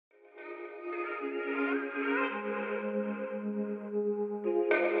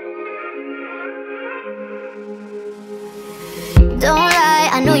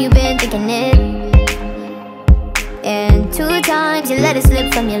times you let it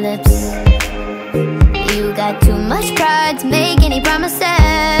slip from your lips. You got too much pride to make any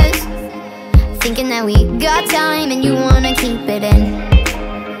promises, thinking that we got time and you wanna keep it in.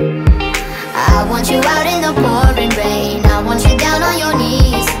 I want you out in the pouring rain, I want you down on your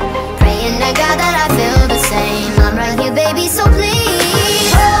knees, praying to God that I feel the same. I'm right here, baby, so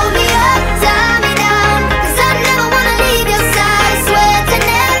please hold me up, tie me down, 'cause I never wanna leave your side. Swear to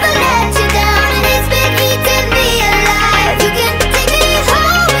never let you down, and it's been eating me alive. You can take me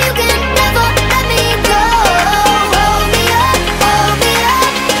home, you can never let me go. Hold me up,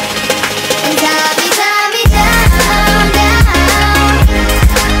 and tie me down, down,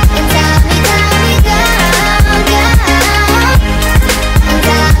 and tie me down, down, and tie me down, down, and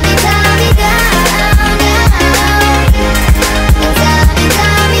tie me down, down.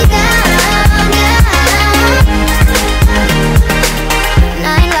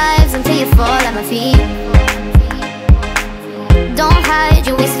 9 lives until you fall at my feet. Don't hide,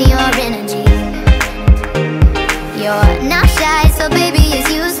 you're wasting your energy. You're not shy, so baby, it's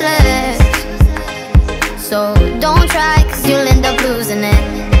useless. So don't try, 'cause you'll end up losing it.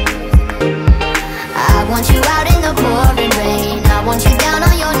 I want you out in the pouring rain, I want you down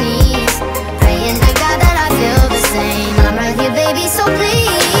on your knees, praying to God that I feel the same. I'm right here, baby, so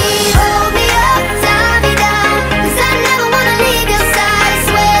please hold me up, tie me down, 'cause I never wanna leave your side.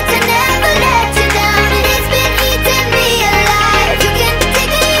 Swear to never let you down, and it's been eating me alive. You can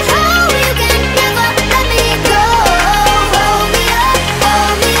take me home, you can never let me go. Hold me up,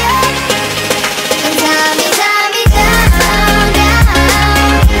 and tie me down, down,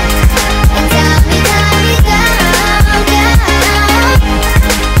 and tie me down, down, and tie me down, down,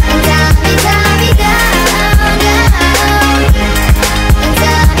 and tie me down,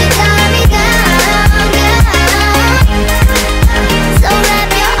 So wrap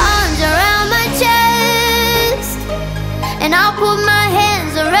your arms around my chest, and I'll put my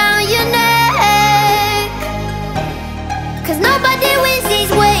hands around your neck. 'Cause nobody wins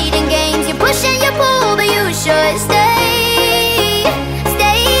these waiting games. You push and you pull, but you should stay.